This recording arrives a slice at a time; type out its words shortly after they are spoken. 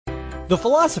The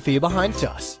philosophy behind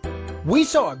TUS. We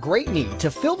saw a great need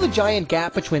to fill the giant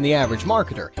gap between the average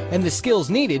marketer and the skills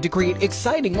needed to create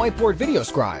exciting whiteboard video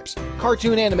scribes,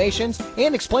 cartoon animations,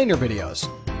 and explainer videos.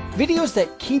 Videos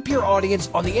that keep your audience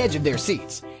on the edge of their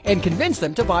seats and convince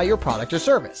them to buy your product or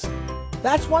service.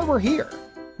 That's why we're here.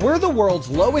 We're the world's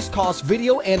lowest cost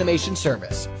video animation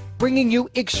service, bringing you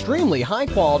extremely high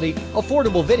quality,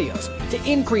 affordable videos to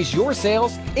increase your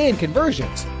sales and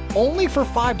conversions, only for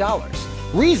 $5.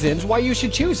 Reasons why you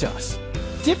should choose us.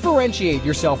 Differentiate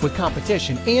yourself with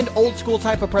competition and old school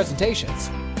type of presentations.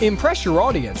 Impress your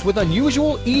audience with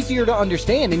unusual, easier to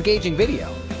understand, engaging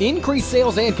video. Increase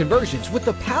sales and conversions with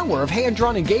the power of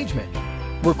hand-drawn engagement.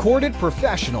 Recorded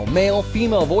professional male,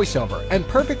 female voiceover and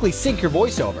perfectly sync your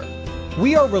voiceover.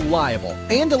 We are reliable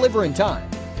and deliver in time.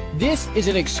 This is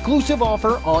an exclusive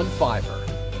offer on Fiverr.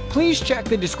 Please check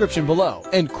the description below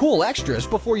and cool extras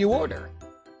before you order.